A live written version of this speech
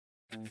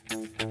Hey,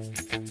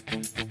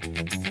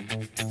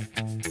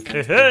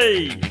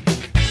 hey!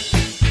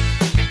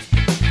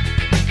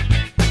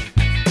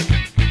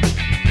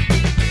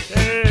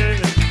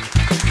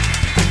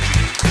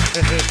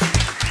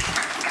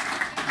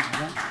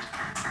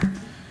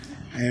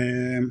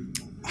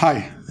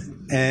 Hi,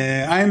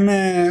 I'm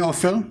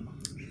Ofer.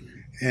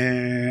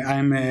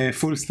 I'm a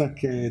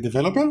full-stack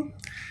developer,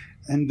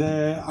 and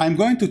I'm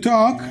going to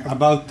talk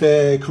about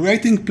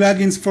creating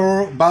plugins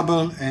for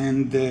Babel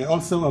and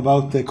also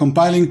about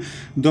compiling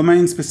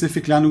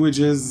domain-specific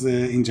languages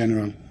in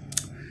general.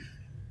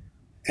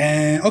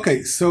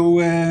 Okay, so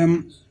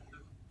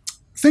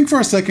think for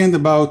a second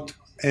about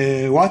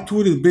what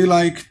would it be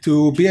like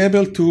to be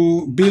able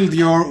to build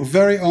your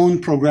very own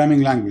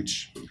programming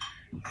language,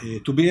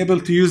 to be able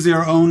to use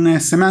your own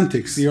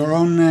semantics, your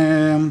own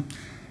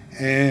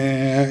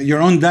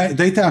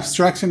data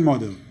abstraction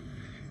model,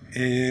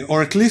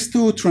 or at least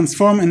to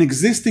transform an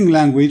existing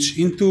language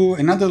into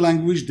another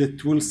language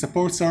that will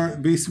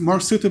be more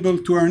suitable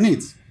to our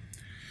needs.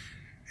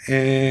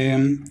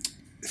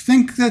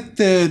 Think that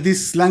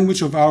this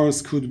language of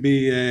ours could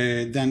be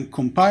then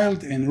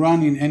compiled and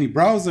run in any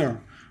browser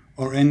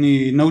or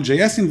any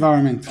Node.js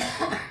environment.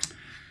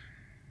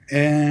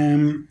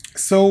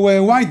 So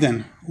why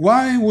then?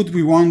 Why would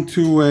we want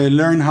to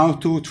learn how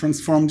to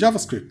transform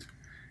JavaScript?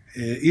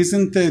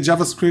 Isn't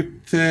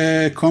JavaScript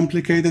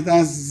complicated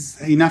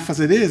enough as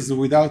it is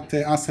without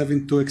us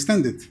having to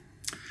extend it?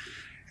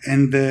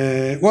 And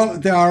well,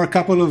 there are a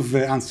couple of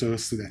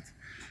answers to that.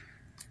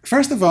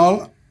 First of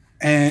all,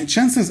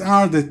 chances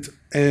are that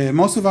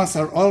most of us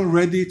are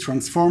already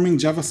transforming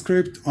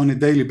JavaScript on a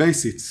daily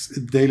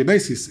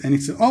basis, and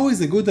it's always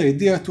a good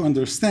idea to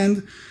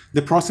understand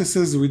the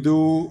processes we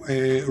do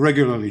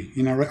regularly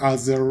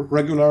as a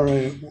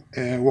regular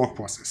work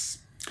process.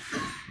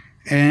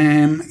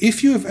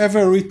 If you have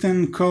ever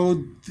written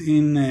code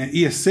in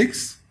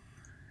ES6,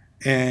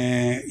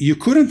 you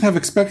couldn't have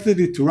expected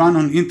it to run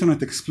on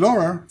Internet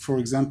Explorer, for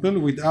example,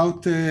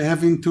 without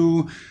having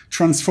to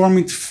transform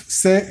it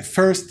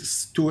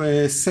first to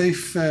a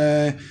safe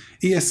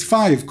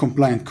ES5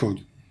 compliant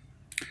code.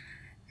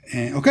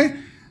 Okay,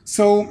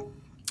 so,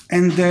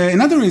 and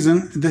another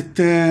reason that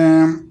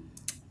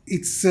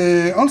it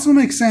also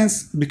makes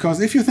sense, because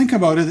if you think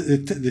about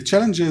it, the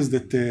challenges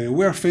that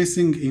we are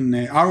facing in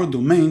our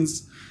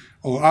domains,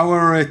 or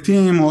our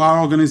team, or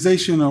our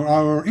organization, or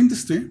our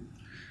industry,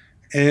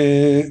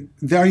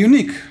 they are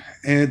unique.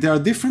 They are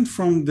different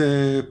from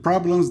the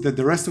problems that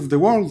the rest of the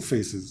world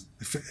faces,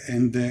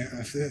 and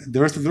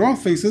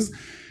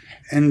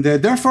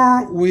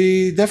therefore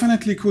we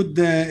definitely could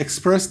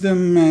express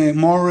them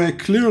more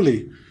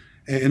clearly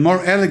and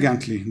more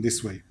elegantly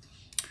this way.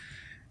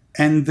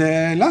 And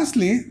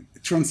lastly,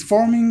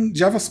 transforming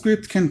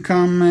JavaScript can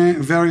come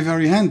very,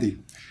 very handy.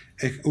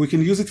 We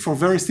can use it for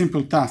very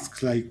simple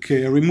tasks, like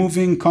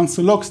removing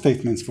console log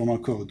statements from our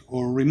code,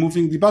 or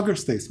removing debugger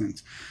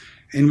statements.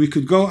 And we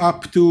could go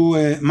up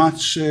to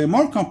much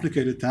more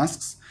complicated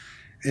tasks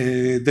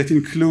that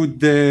include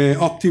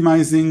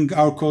optimizing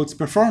our code's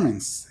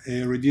performance,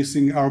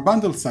 reducing our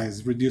bundle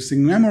size,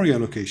 reducing memory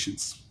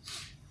allocations.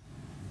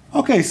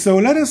 Okay, so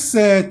let us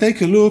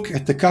take a look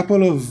at a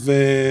couple of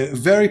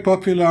very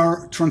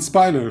popular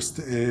transpilers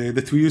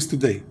that we use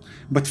today.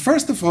 But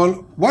first of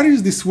all, what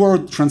is this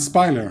word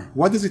transpiler?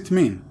 What does it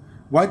mean?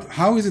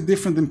 How is it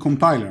different than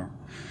compiler?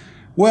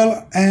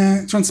 Well,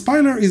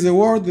 transpiler is a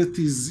word that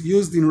is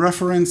used in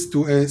reference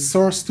to a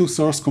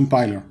source-to-source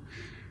compiler,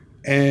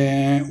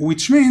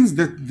 which means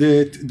that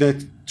the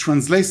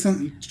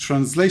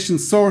translation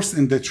source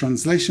and the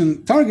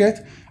translation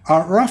target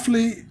are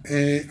roughly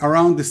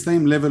around the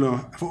same level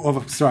of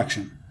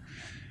abstraction.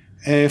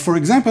 For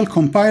example,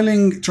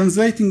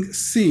 translating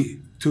C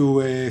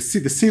to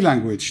the C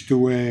language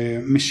to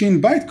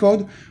machine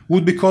bytecode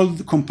would be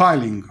called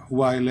compiling,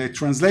 while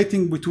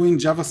translating between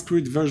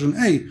JavaScript version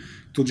A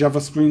to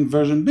JavaScript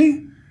version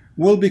B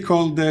will be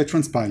called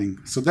transpiling.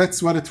 So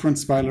that's what a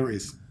transpiler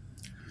is.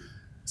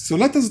 So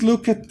let us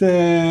look at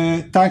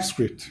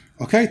TypeScript.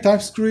 Okay,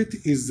 TypeScript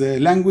is a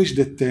language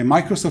that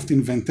Microsoft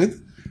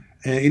invented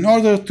in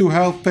order to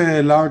help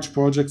large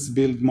projects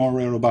build more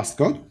robust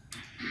code.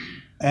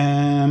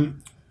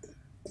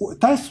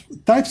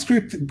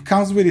 TypeScript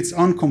comes with its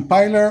own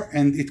compiler,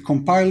 and it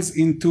compiles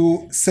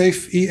into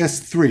safe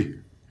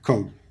ES3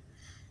 code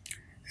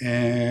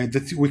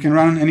that we can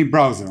run on any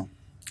browser.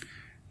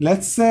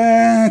 Let's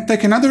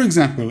take another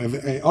example,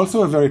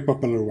 also a very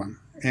popular one.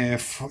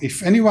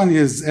 If anyone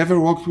has ever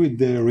worked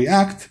with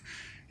React,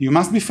 you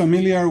must be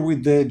familiar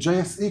with the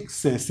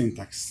JSX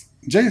syntax.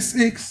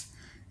 JSX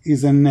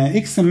is an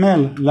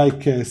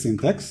XML-like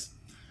syntax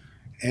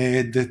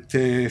that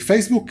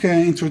Facebook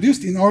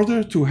introduced in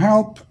order to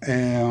help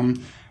the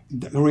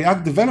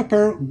React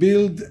developer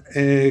build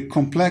a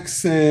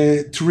complex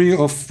tree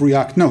of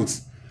React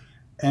nodes.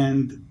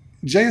 And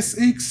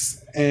JSX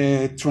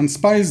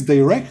transpiles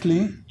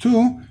directly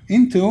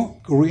into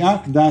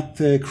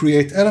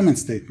React.create element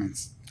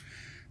statements.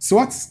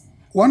 So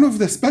one of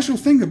the special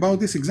things about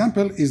this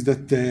example is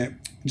that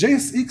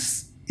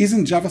JSX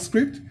isn't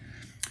JavaScript.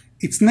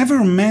 it's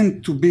never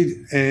meant to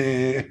be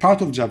a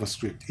part of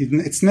JavaScript.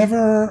 It's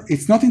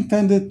not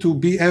intended to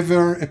be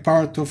ever a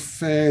part of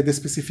the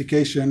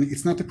specification.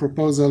 It's not a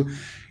proposal.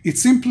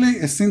 It's simply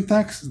a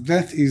syntax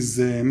that is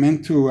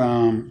meant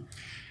to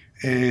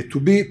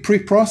be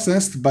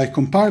pre-processed by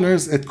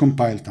compilers at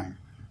compile time.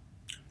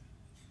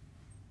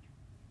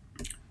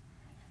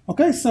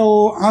 Okay,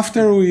 so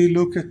after we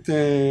look at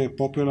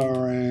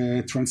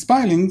popular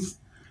transpilings,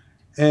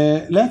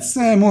 let's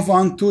move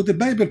on to the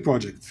Babel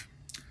project.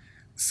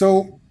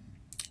 So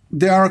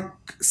there are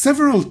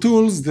several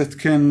tools that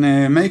can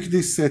make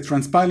this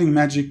transpiling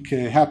magic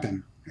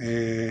happen.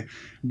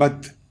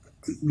 But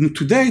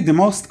today, the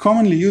most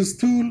commonly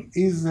used tool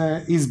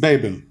is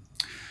Babel.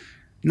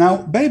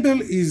 Now,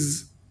 Babel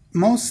is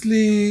most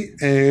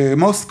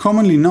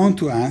commonly known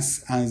to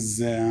us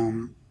as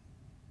a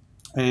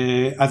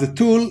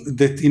tool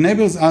that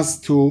enables us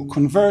to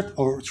convert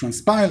or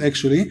transpile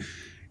actually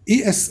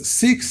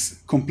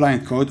ES6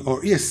 compliant code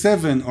or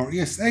ES7 or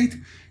ES8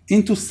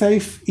 into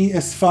safe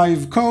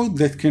ES5 code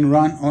that can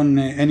run on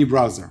any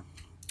browser.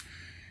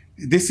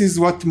 This is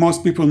what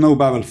most people know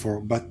Babel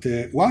for, but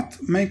what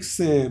makes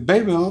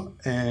Babel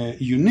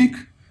unique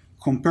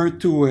compared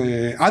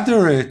to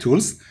other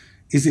tools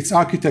is its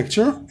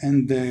architecture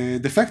and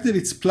the fact that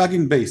it's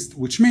plugin based,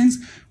 which means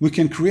we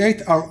can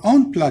create our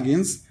own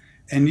plugins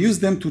and use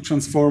them to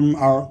transform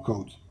our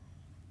code.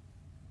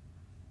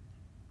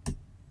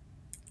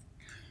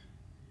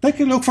 Take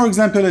a look, for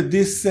example, at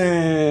this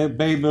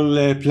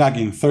Babel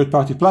plugin,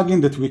 third-party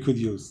plugin that we could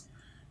use.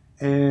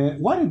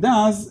 What it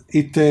does,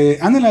 it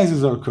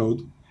analyzes our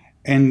code,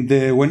 and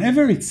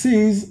whenever it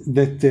sees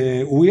that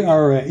we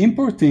are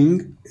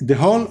importing the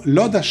whole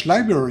Lodash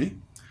library,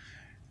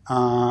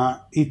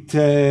 it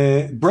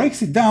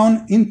breaks it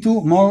down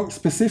into more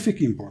specific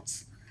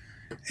imports.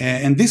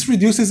 And this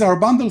reduces our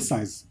bundle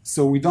size,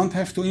 so we don't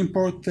have to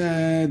import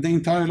the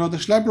entire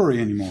Lodash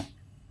library anymore.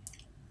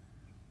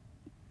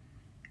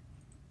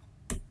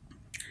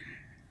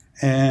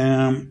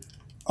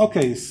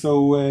 Okay,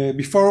 so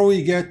before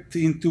we get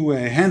into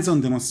a hands-on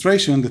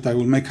demonstration that I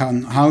will make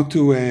on how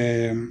to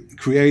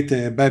create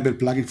a Babel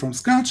plugin from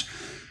scratch,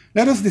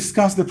 let us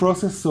discuss the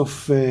process of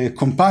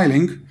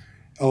compiling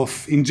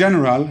in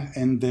general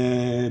and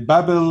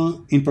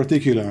Babel in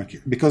particular,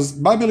 because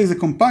Babel is a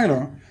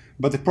compiler,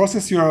 but the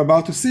process you are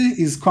about to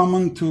see is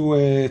common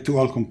to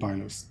all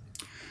compilers.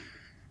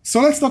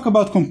 So let's talk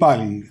about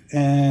compiling.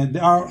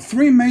 There are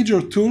three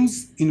major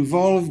tools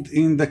involved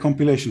in the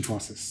compilation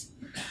process.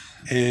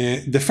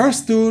 The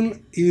first tool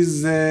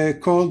is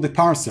called the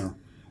parser,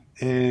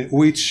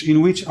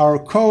 in which our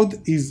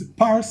code is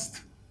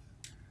parsed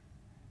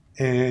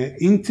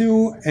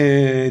into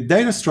a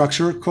data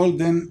structure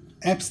called an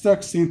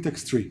abstract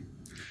syntax tree,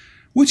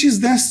 which is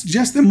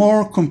just a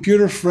more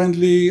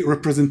computer-friendly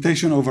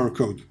representation of our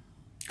code.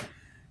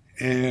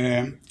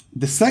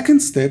 The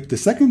second step, the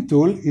second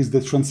tool, is the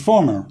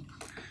transformer.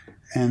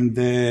 And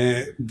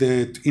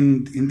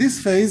in this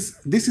phase,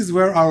 this is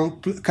where our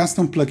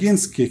custom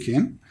plugins kick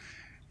in.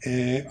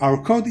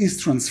 Our code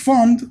is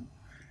transformed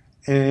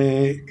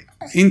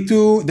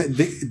into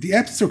the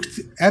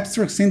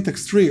abstract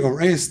syntax tree,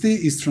 or AST,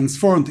 is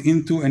transformed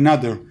into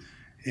another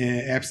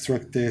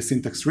abstract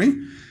syntax tree.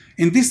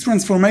 In this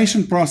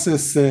transformation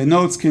process,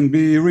 nodes can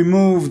be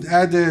removed,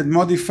 added,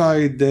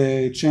 modified,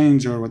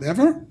 changed, or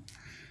whatever.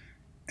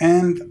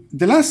 And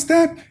the last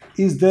step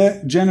is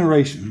the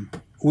generation,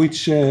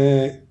 which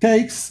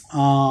takes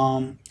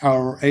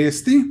our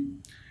AST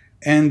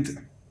and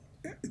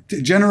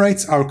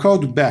generates our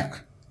code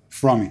back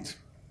from it.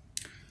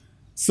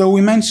 So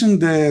we mentioned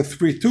the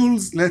three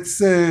tools. Let's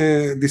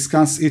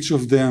discuss each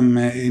of them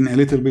in a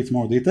little bit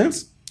more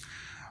details.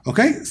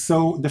 Okay,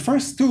 so the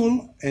first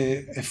tool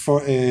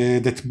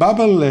that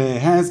Babel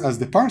has as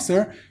the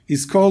parser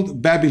is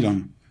called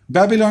Babylon.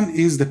 Babylon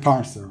is the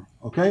parser,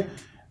 okay?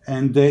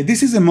 And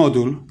this is a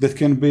module that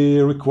can be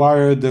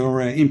required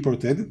or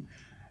imported.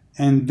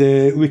 And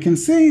we can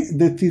see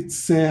that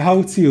it's how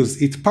it's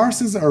used. It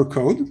parses our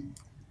code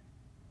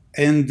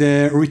and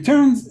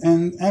returns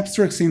an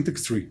abstract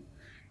syntax tree.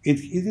 It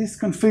is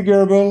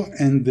configurable,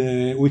 and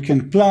we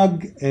can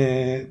plug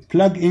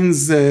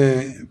plugins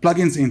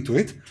into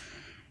it.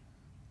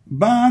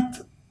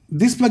 But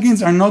these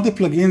plugins are not the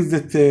plugins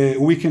that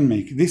we can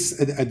make. The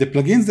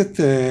plugins that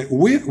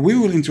we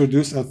will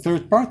introduce as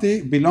third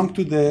party belong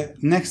to the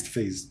next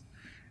phase,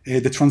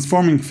 the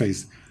transforming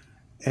phase.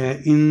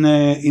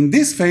 In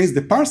this phase,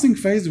 the parsing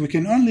phase, we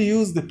can only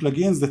use the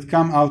plugins that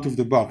come out of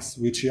the box,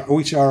 which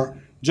are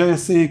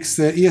JSX,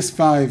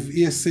 ES5,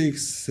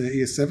 ES6,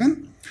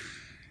 ES7.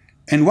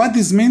 And what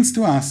this means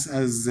to us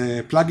as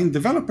plugin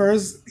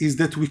developers is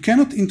that we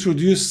cannot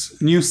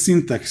introduce new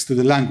syntax to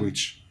the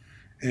language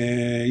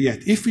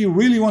yet. If we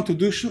really want to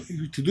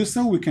do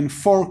so, we can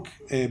fork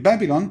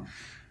Babylon,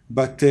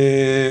 but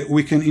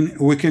we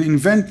can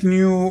invent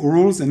new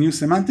rules and new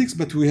semantics,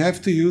 but we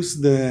have to use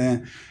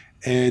the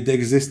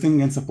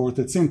existing and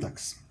supported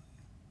syntax.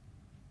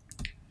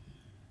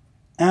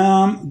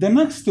 The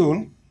next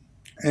tool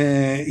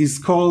is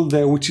called,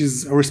 which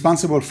is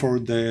responsible for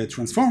the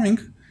transforming,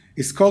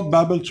 is called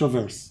Babel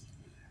Traverse.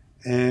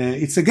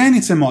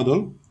 It's a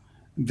model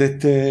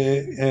that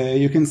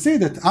you can see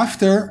that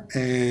after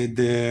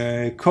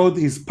the code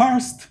is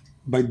parsed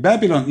by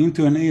Babylon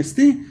into an AST,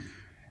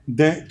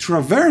 the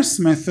traverse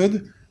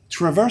method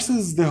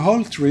traverses the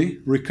whole tree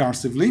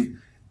recursively,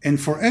 and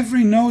for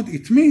every node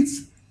it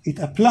meets, it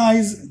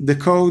applies the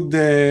code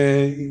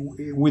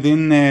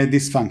within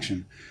this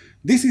function.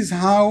 This is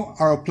how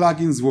our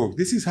plugins work.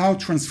 This is how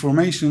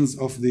transformations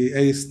of the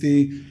AST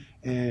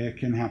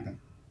can happen.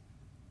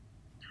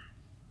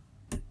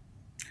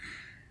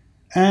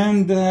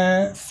 And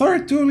the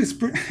third tool is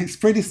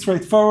pretty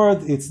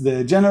straightforward. It's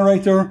the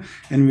generator,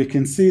 and we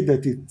can see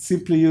that it's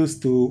simply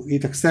used to,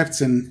 it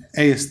accepts an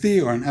AST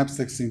or an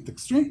abstract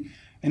syntax tree,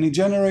 and it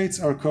generates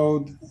our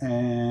code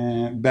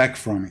back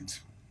from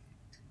it.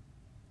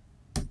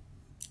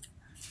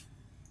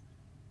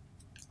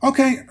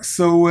 Okay,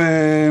 so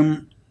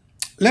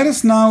let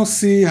us now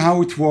see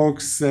how it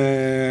works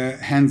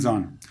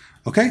hands-on.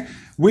 Okay,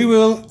 we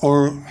will,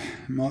 or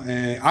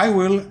I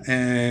will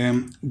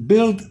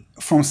build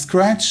from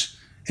scratch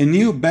a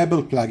new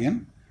Babel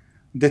plugin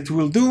that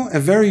will do a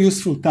very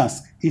useful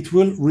task. It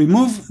will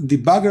remove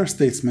debugger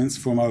statements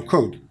from our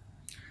code.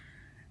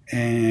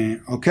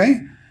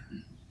 Okay,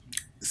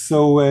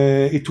 so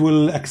it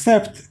will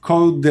accept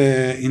code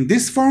in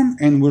this form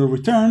and will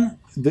return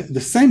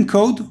the same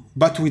code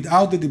but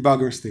without the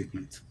debugger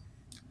statement.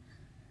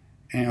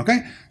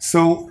 Okay,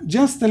 so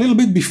just a little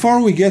bit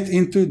before we get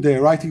into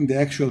writing the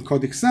actual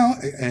code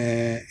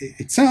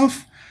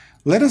itself,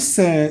 let us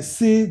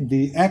see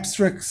the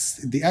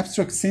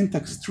abstract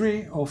syntax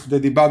tree of the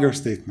debugger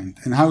statement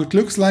and how it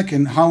looks like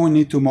and how we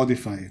need to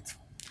modify it.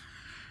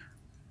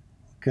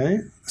 Okay,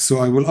 so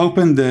I will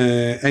open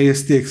the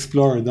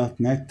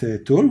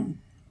astexplorer.net tool.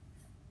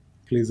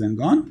 Please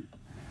hang on.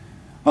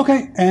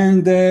 Okay,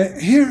 and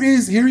here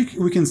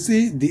we can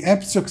see the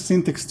abstract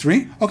syntax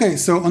tree. Okay,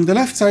 so on the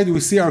left side we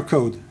see our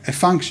code, a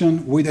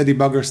function with a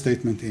debugger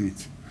statement in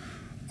it.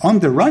 On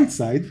the right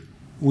side,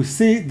 we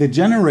see the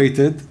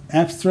generated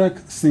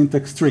abstract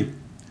syntax tree.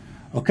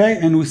 Okay,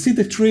 and we see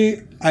the tree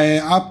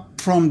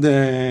up from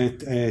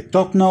the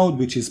top node,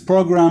 which is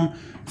program,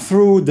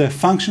 through the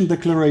function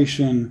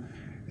declaration.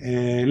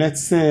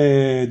 Let's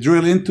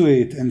drill into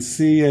it and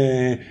see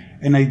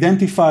an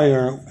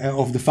identifier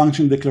of the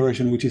function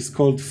declaration, which is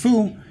called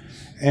foo.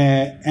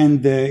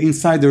 And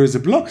inside there is a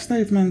block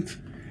statement.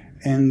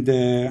 And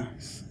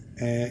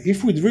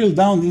if we drill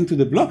down into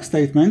the block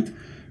statement,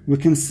 we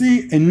can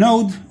see a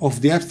node of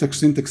the abstract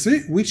syntax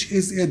tree, which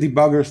is a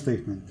debugger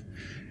statement.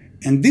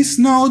 And this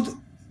node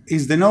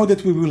is the node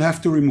that we will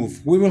have to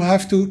remove. We will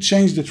have to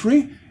change the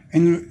tree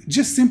and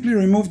just simply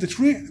remove the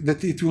tree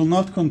that it will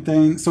not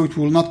contain, so it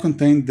will not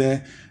contain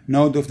the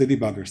node of the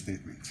debugger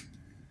statement.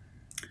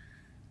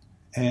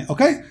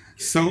 Okay,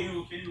 so... Can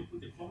you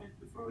put a comment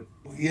before it?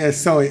 Yes,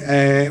 sorry.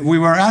 We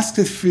were asked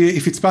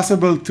if it's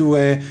possible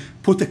to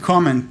put a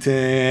comment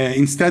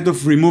instead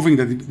of removing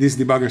this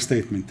debugger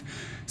statement.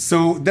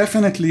 So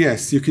definitely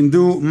yes, you can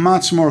do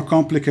much more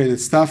complicated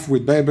stuff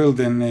with Babel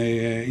than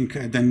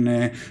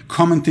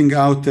commenting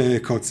out a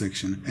code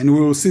section, and we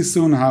will see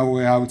soon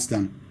how it's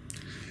done.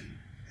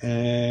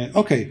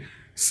 Okay,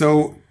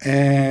 so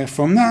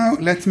from now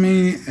let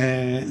me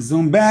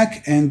zoom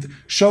back and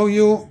show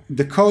you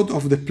the code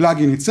of the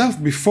plugin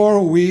itself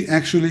before we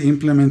actually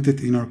implement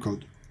it in our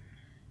code.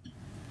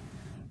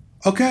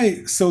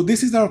 Okay, so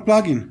this is our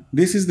plugin.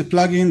 This is the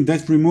plugin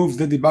that removes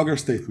the debugger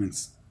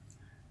statements.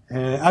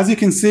 As you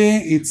can see,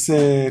 it's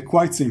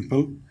quite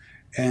simple,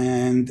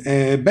 and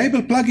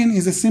Babel Plugin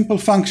is a simple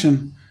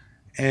function,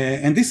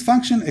 and this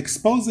function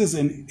exposes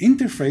an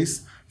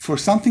interface for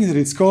something that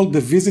is called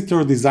the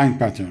visitor design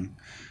pattern,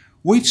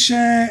 which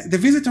the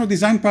visitor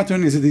design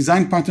pattern is a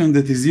design pattern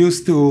that is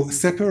used to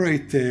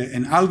separate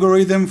an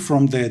algorithm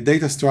from the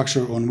data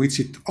structure on which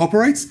it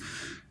operates.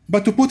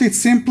 But to put it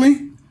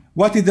simply,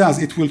 what it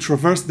does, it will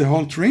traverse the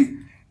whole tree,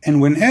 and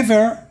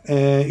whenever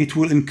it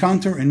will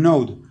encounter a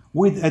node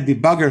with a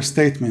debugger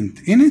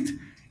statement in it,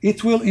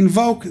 it will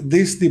invoke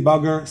this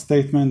debugger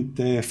statement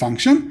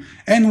function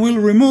and will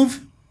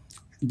remove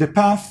the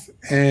path,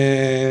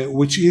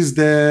 which is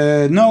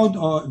the node,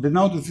 or the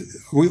node,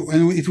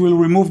 and it will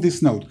remove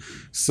this node.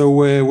 So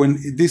when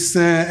this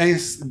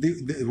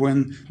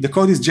when the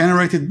code is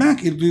generated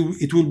back,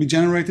 it will be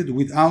generated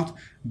without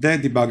the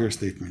debugger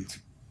statement.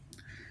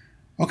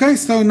 Okay,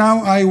 so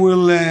now I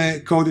will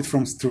code it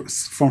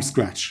from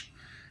scratch.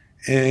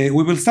 We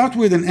will start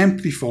with an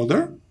empty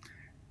folder.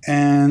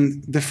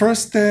 And the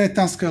first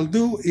task I'll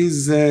do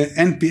is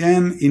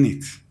npm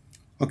init.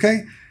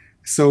 Okay,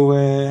 so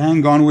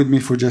hang on with me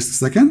for just a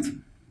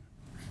second.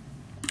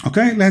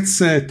 Okay, let's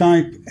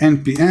type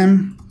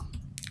npm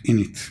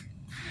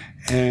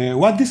init.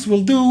 What this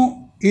will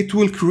do, it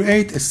will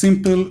create a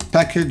simple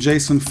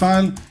package.json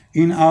file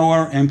in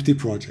our empty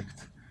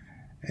project.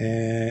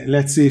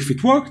 Let's see if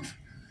it worked.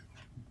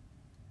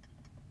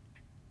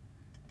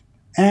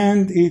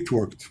 And it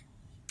worked.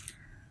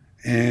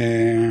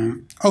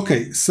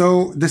 Okay,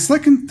 so the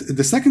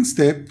second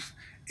step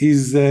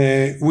is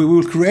we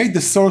will create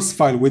the source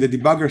file with a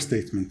debugger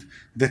statement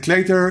that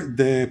later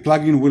the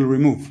plugin will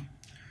remove.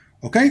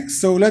 Okay,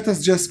 so let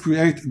us just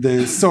create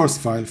the source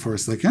file for a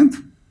second.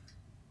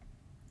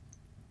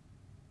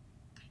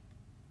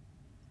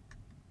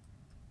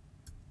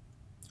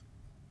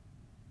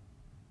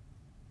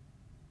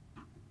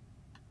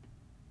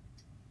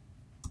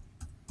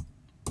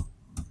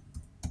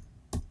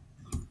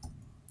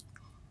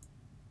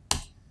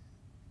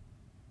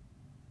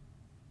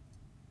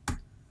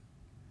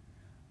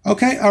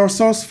 Okay, our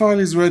source file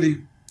is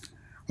ready.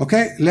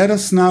 Okay, let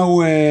us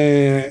now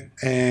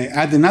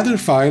add another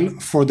file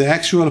for the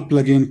actual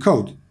plugin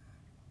code.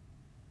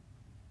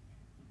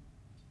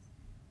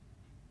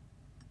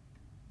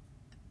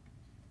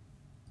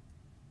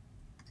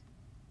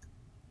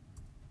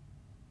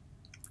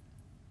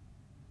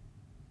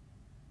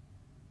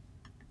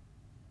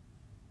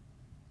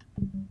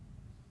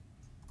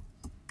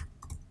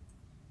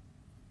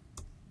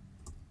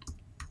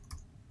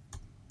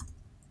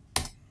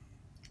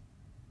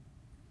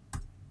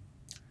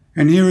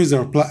 And here is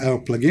our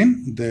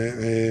plugin,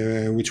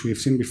 which we've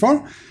seen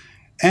before.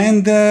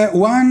 And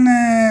one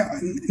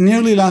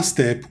nearly last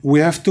step, we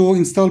have to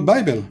install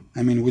Babel.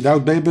 I mean,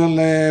 without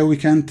Babel, we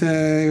can't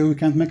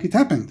make it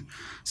happen.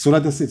 So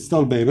let us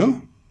install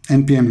Babel,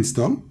 npm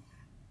install.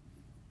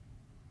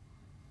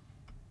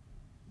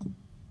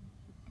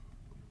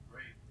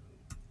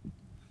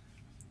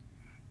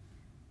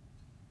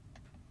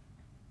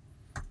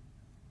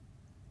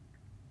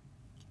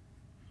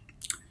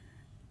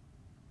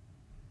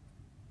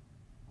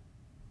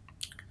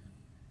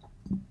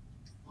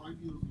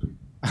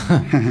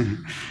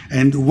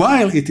 And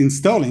while it's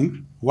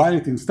installing,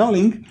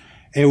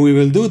 we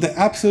will do the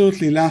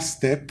absolutely last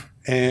step,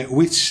 in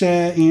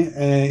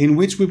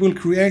which we will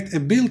create a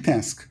build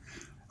task.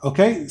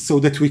 Okay, so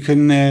that we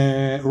can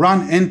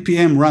run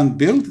npm run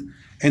build,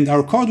 and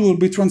our code will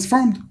be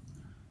transformed.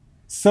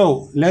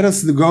 So let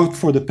us go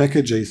for the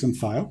package.json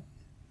file.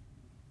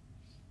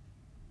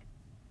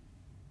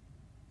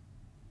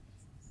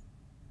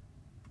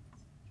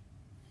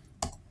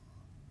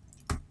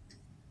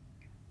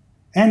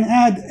 And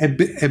add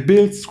a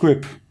build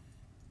script.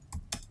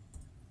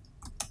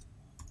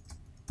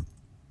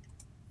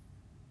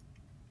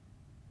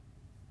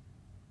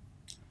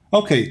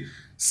 Okay,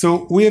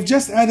 so we have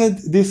just added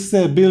this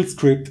build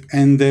script,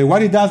 and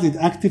what it does, it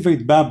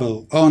activates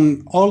Babel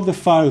on all the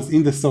files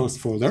in the source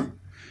folder,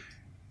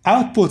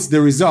 outputs the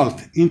result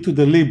into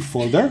the lib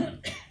folder,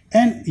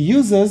 and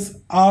uses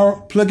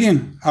our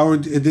plugin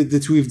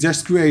that we've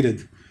just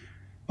created.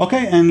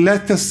 Okay, and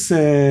let us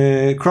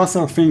cross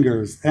our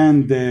fingers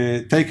and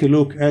take a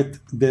look at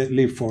the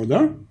lib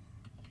folder.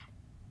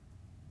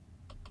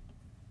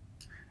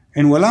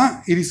 And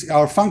voila, it is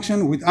our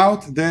function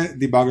without the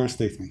debugger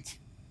statement.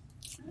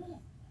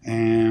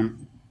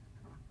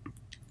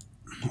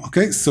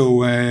 Okay,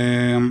 so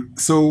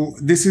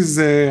this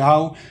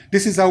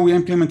is how we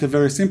implement a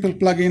very simple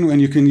plugin, and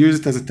you can use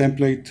it as a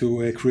template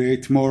to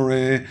create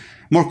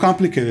more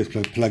complicated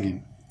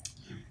plugin.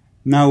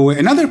 Now,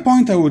 another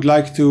point I would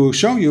like to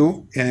show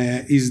you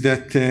is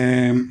that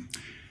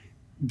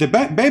the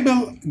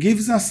Babel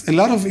gives us a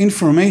lot of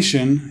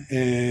information,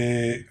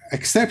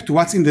 except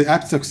what's in the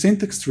abstract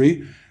syntax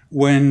tree,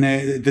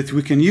 that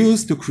we can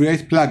use to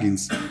create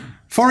plugins.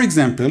 For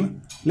example,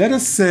 let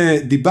us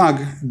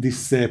debug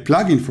this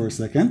plugin for a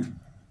second.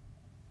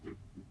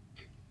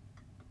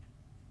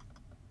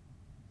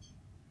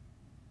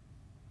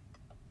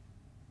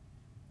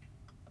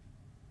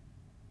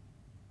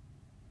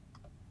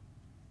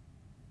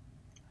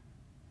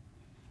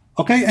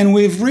 Okay, and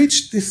we've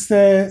reached this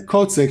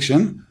code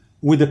section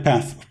with a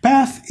path.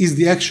 Path is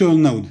the actual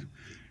node.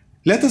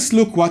 Let us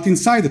look what's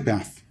inside the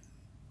path.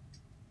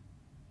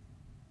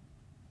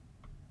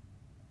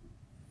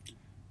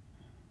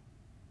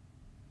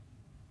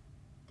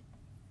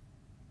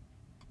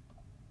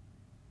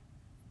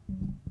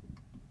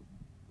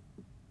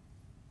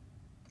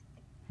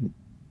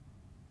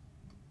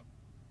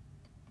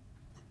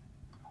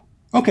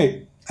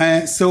 Okay,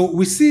 so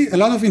we see a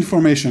lot of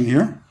information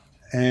here.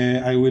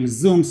 I will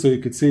zoom so you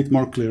could see it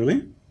more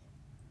clearly.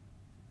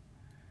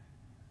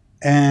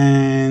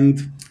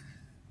 And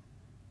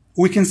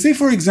we can see,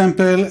 for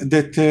example,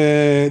 that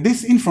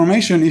this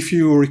information, if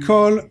you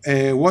recall,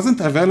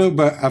 wasn't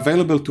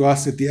available to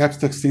us at the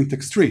abstract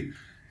syntax tree.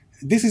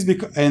 This is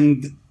because,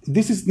 and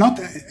this is not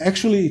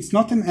actually, it's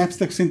not an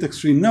abstract syntax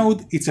tree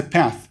node, it's a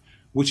path,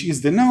 which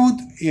is the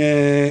node,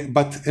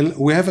 but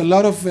we have a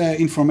lot of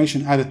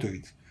information added to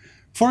it.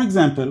 For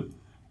example,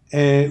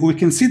 we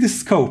can see the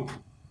scope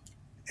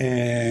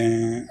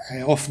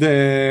of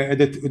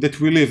that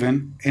we live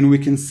in, and we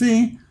can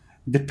see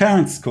the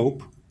parent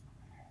scope,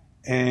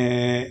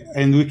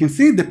 and we can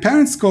see the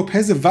parent scope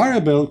has a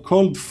variable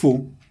called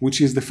foo, which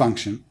is the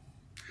function,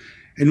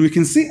 and we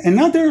can see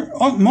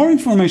more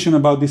information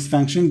about this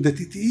function, that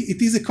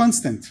it is a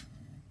constant.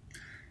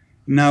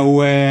 Now,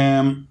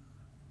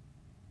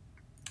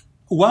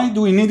 why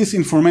do we need this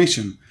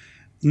information?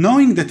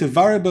 Knowing that a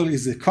variable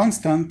is a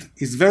constant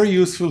is very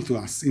useful to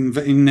us in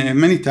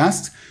many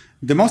tasks,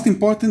 the most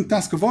important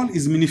task of all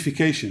is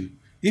minification.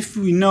 If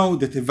we know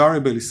that a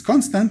variable is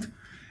constant,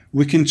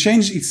 we can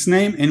change its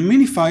name and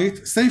minify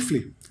it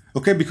safely.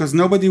 Okay, because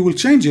nobody will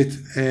change it.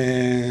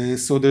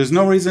 So there's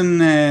no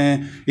reason,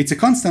 it's a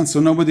constant,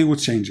 so nobody will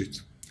change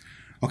it.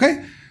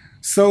 Okay,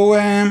 so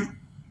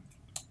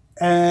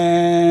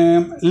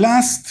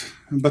last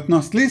but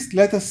not least,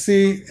 let us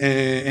see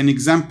an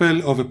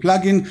example of a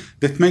plugin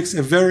that makes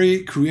a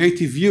very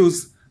creative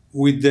use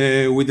with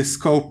the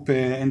scope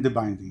and the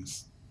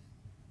bindings.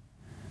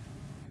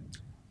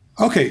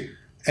 Okay,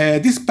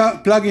 this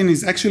plugin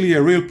is actually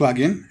a real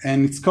plugin,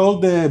 and it's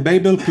called the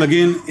Babel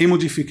Plugin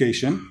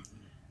Emojification.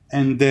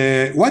 And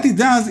what it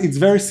does, it's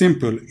very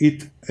simple.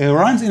 It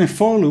runs in a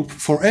for loop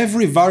for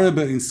every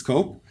variable in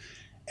scope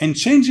and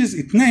changes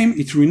its name,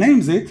 it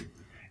renames it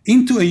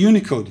into a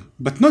Unicode.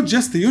 But not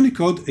just a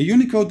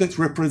Unicode that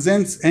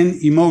represents an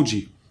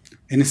emoji,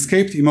 an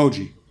escaped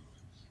emoji.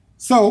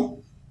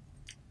 So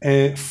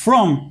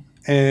from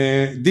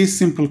this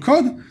simple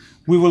code,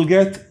 we will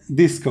get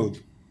this code.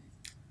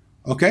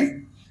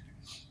 Okay?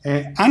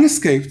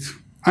 Unescaped,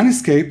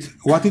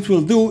 what it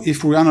will do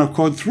if we run our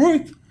code through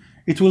it,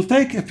 it will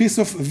take a piece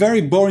of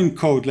very boring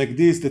code like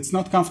this that's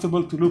not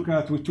comfortable to look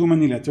at with too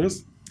many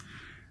letters,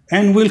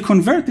 and will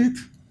convert it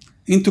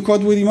into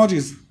code with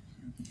emojis.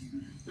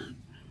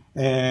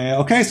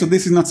 Okay, so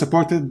this is not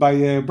supported by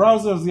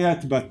browsers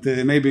yet, but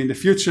maybe in the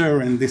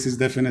future, and this is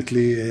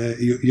definitely a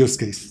use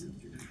case.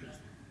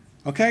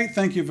 Okay,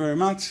 thank you very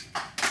much.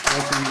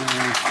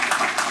 Welcome,